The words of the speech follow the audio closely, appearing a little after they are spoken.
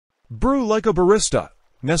Brew like a barista.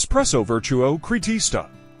 Nespresso Vertuo Creatista.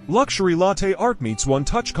 Luxury latte art meets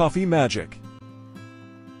one-touch coffee magic.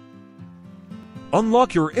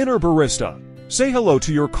 Unlock your inner barista. Say hello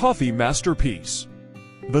to your coffee masterpiece.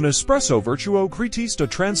 The Nespresso Vertuo Creatista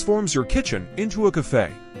transforms your kitchen into a café,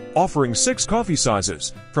 offering 6 coffee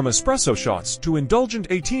sizes, from espresso shots to indulgent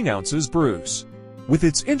 18 ounces brews. With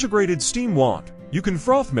its integrated steam wand, you can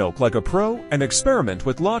froth milk like a pro and experiment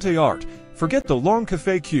with latte art. Forget the long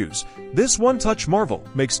café queues. This one-touch marvel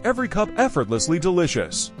makes every cup effortlessly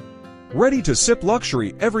delicious. Ready to sip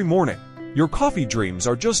luxury every morning, your coffee dreams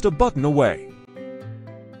are just a button away.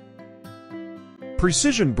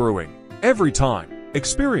 Precision brewing. Every time,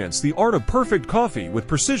 experience the art of perfect coffee with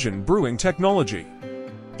precision brewing technology.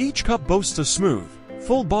 Each cup boasts a smooth,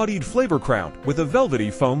 full-bodied flavor crown with a velvety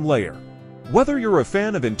foam layer. Whether you're a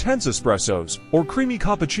fan of intense espressos or creamy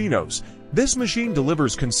cappuccinos, this machine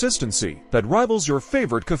delivers consistency that rivals your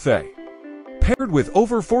favorite café. Paired with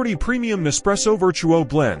over 40 premium Nespresso Vertuo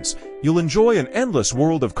blends, you'll enjoy an endless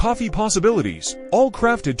world of coffee possibilities, all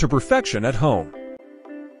crafted to perfection at home.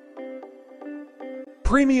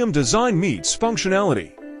 Premium design meets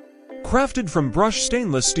functionality. Crafted from brushed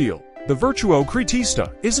stainless steel, the Vertuo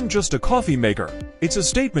Creatista isn't just a coffee maker, it's a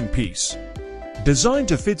statement piece. Designed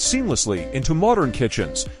to fit seamlessly into modern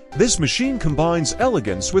kitchens, this machine combines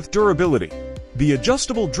elegance with durability. The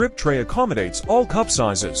adjustable drip tray accommodates all cup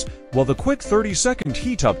sizes, while the quick 30-second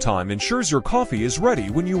heat-up time ensures your coffee is ready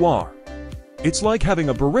when you are. It's like having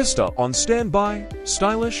a barista on standby,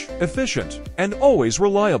 stylish, efficient, and always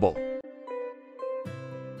reliable.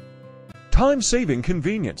 Time-saving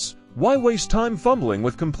convenience. Why waste time fumbling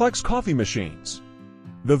with complex coffee machines?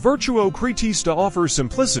 The Vertuo Creatista offers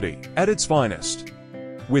simplicity at its finest.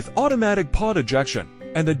 With automatic pod ejection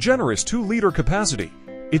and a generous 2-liter capacity,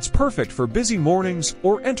 it's perfect for busy mornings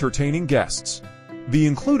or entertaining guests. The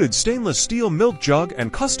included stainless steel milk jug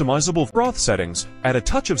and customizable froth settings add a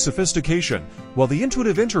touch of sophistication, while the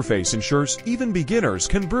intuitive interface ensures even beginners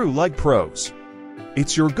can brew like pros.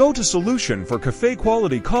 It's your go-to solution for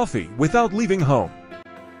café-quality coffee without leaving home.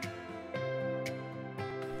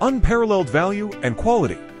 Unparalleled value and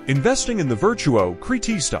quality. Investing in the Vertuo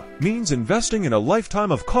Creatista means investing in a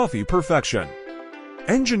lifetime of coffee perfection.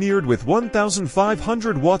 Engineered with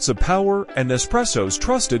 1,500 watts of power and Nespresso's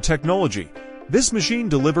trusted technology, this machine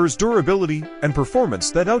delivers durability and performance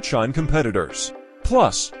that outshine competitors.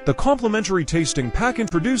 Plus, the complimentary tasting pack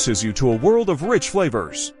introduces you to a world of rich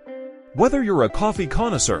flavors. Whether you're a coffee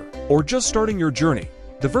connoisseur or just starting your journey,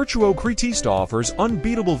 the Vertuo Creatista offers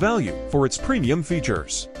unbeatable value for its premium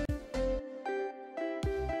features.